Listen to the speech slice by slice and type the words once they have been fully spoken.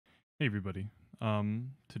Hey everybody.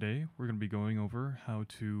 Today we're going to be going over how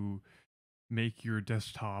to make your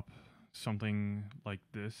desktop something like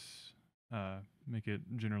this. Make it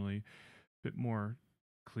generally a bit more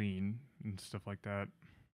clean and stuff like that.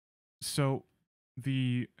 So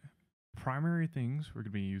the primary things we're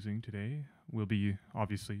going to be using today will be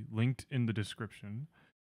obviously linked in the description.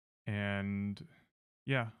 And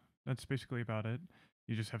yeah, that's basically about it.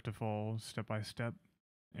 You just have to follow step by step,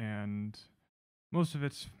 and most of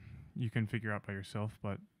it's you can figure out by yourself,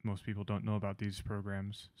 but most people don't know about these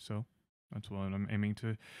programs, so that's what I'm aiming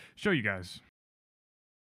to show you guys.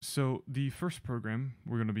 So the first program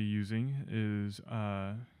we're going to be using is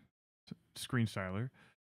Screen Styler,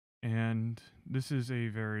 and this is a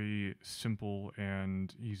very simple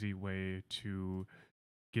and easy way to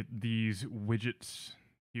get these widgets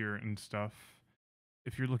here and stuff.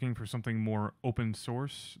 If you're looking for something more open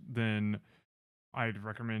source, then I'd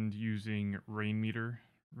recommend using Rainmeter.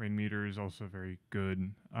 Rainmeter is also a very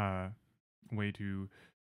good way to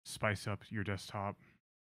spice up your desktop.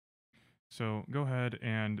 So go ahead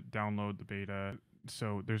and download the beta.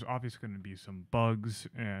 So there's obviously going to be some bugs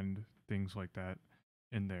and things like that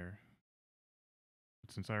in there.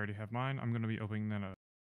 But since I already have mine, I'm going to be opening that up.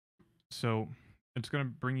 So it's going to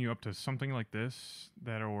bring you up to something like this,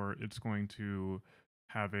 or it's going to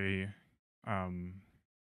have a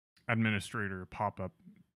administrator pop up.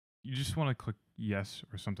 You just want to click yes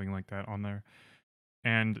or something like that on there.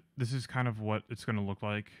 And this is kind of what it's going to look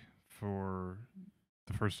like for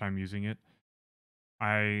the first time using it.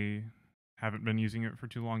 I haven't been using it for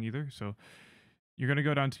too long either. So you're going to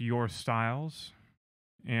go down to your styles,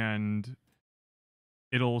 and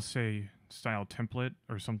it'll say style template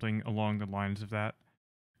or something along the lines of that.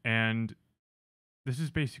 And this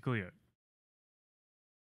is basically it.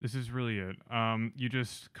 This is really it. You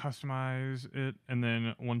just customize it, and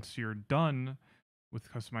then once you're done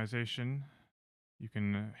with customization, you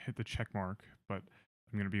can hit the check mark. But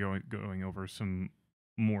I'm going to be going over some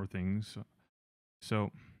more things. So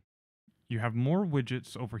you have more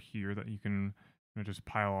widgets over here that you can just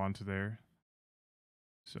pile onto there.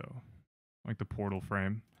 So like the portal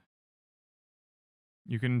frame.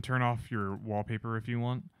 You can turn off your wallpaper if you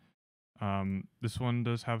want. This one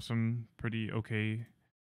does have some pretty okay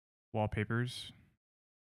wallpapers,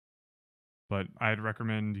 but I'd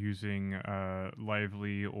recommend using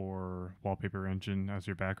Lively or Wallpaper Engine as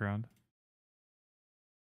your background.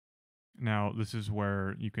 Now, this is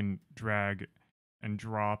where you can drag and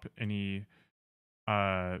drop any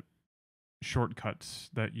shortcuts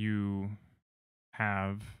that you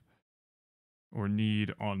have or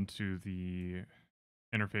need onto the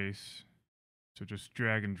interface. So just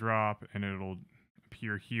drag and drop, and it'll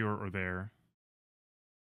appear here or there.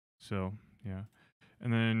 So, yeah.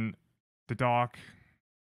 And then the dock.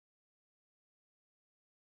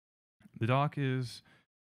 The dock is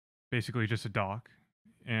basically just a dock,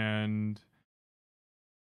 and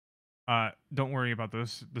don't worry about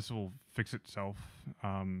this. This will fix itself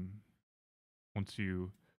once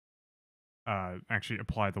you actually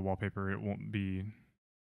apply the wallpaper. It won't be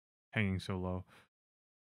hanging so low.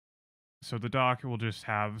 So the dock will just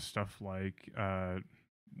have stuff like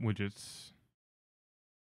widgets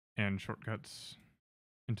and shortcuts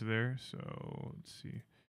into there. So let's see. You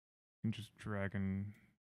can just drag and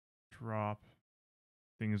drop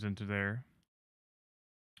things into there.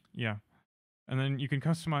 Yeah. And then you can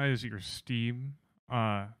customize your Steam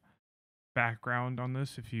background on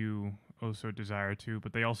this if you also desire to,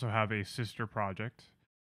 but they also have a sister project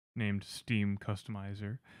named Steam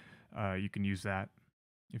Customizer. You can use that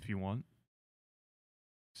if you want.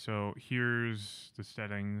 So here's the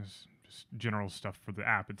settings, just general stuff for the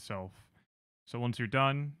app itself. So once you're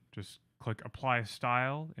done, just click Apply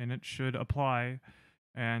Style, and it should apply.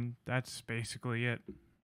 And that's basically it.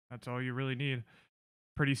 That's all you really need.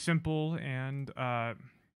 Pretty simple and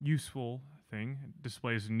useful thing. It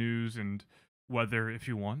displays news and weather if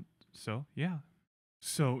you want. So yeah.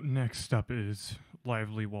 So next up is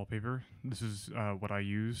Lively Wallpaper. This is what I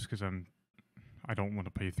use because I don't want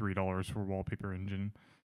to pay $3 for Wallpaper Engine.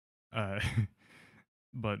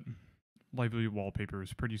 But Lively Wallpaper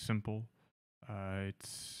is pretty simple.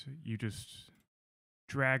 It's you just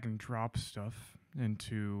drag and drop stuff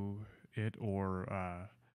into it, or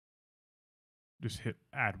just hit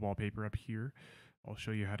add wallpaper up here. I'll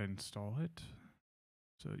show you how to install it.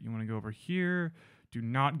 So you want to go over here. Do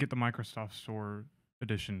not get the Microsoft Store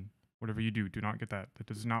edition. Whatever you do, do not get that. That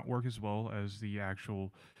does not work as well as the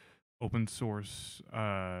actual open source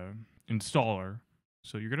installer.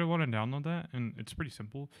 So you're going to want to download that, and it's pretty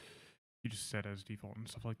simple. You just set as default and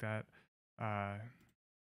stuff like that.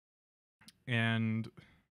 And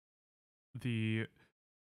the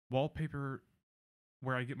Wallpaper,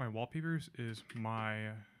 where I get my wallpapers is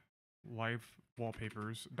my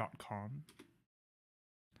livewallpapers.com.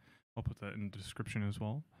 I'll put that in the description as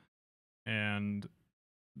well. And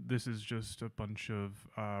this is just a bunch of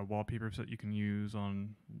wallpapers that you can use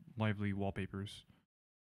on Lively Wallpapers.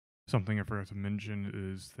 Something I forgot to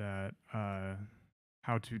mention is that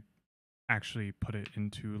how to actually put it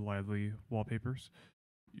into Lively Wallpapers.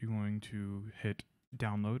 You're going to hit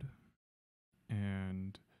download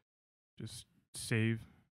and just save.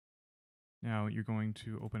 Now you're going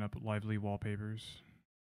to open up Lively Wallpapers.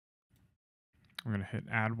 We're going to hit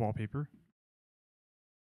add wallpaper,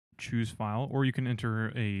 choose file, or you can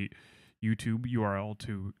enter a YouTube URL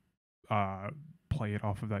to play it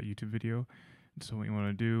off of that YouTube video. So what you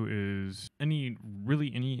want to do is any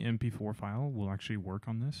MP4 file will actually work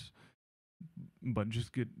on this, but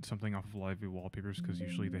just get something off of Lively Wallpapers because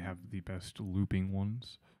usually they have the best looping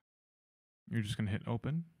ones. You're just going to hit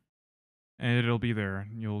open, and it'll be there.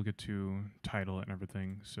 You'll get to title it and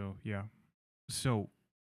everything. So yeah. So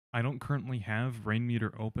I don't currently have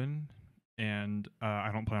Rainmeter open, and I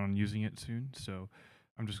don't plan on using it soon. So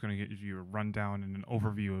I'm just going to give you a rundown and an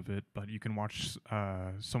overview of it, but you can watch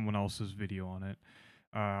someone else's video on it.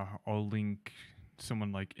 I'll link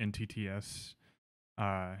someone like NTTS.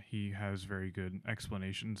 He has very good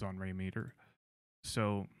explanations on Rainmeter.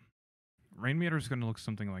 So Rainmeter is going to look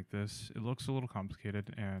something like this. It looks a little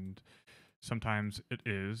complicated, and sometimes it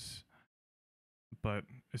is. But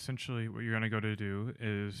essentially what you're going to go to do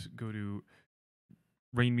is go to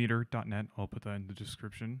rainmeter.net. I'll put that in the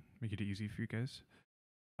description, make it easy for you guys.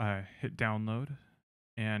 Hit download,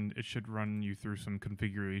 and it should run you through some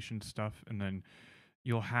configuration stuff, and then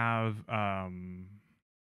you'll have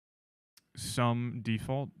some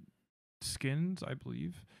default skins, I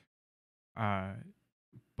believe.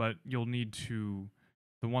 But you'll need to,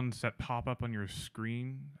 the ones that pop up on your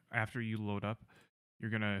screen after you load up,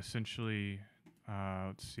 you're going to essentially,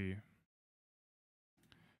 let's see.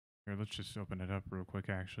 Here, let's just open it up real quick,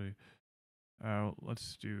 actually.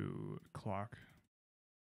 Let's do clock.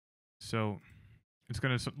 So it's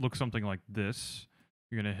going to look something like this.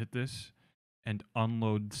 You're going to hit this and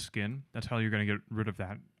unload skin. That's how you're going to get rid of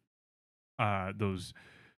that, those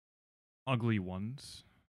ugly ones.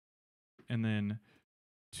 And then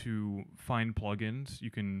to find plugins, you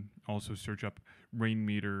can also search up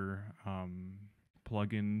Rainmeter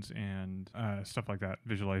plugins and stuff like that,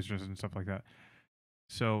 visualizers and stuff like that.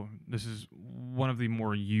 So this is one of the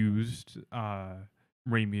more used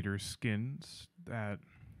Rainmeter skins that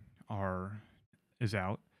is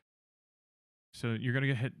out. So you're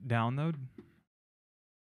gonna hit download,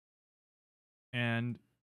 and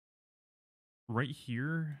right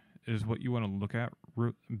here is what you want to look at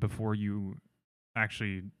before you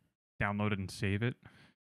actually download it and save it.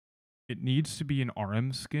 It needs to be an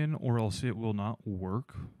RM skin, or else it will not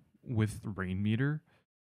work with Rainmeter,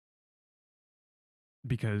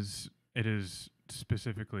 because it is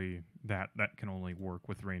specifically that can only work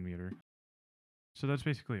with Rainmeter. So that's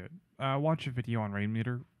basically it. Watch a video on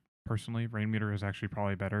Rainmeter. Personally, Rainmeter is actually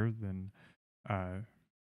probably better than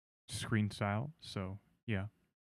screen style. So yeah.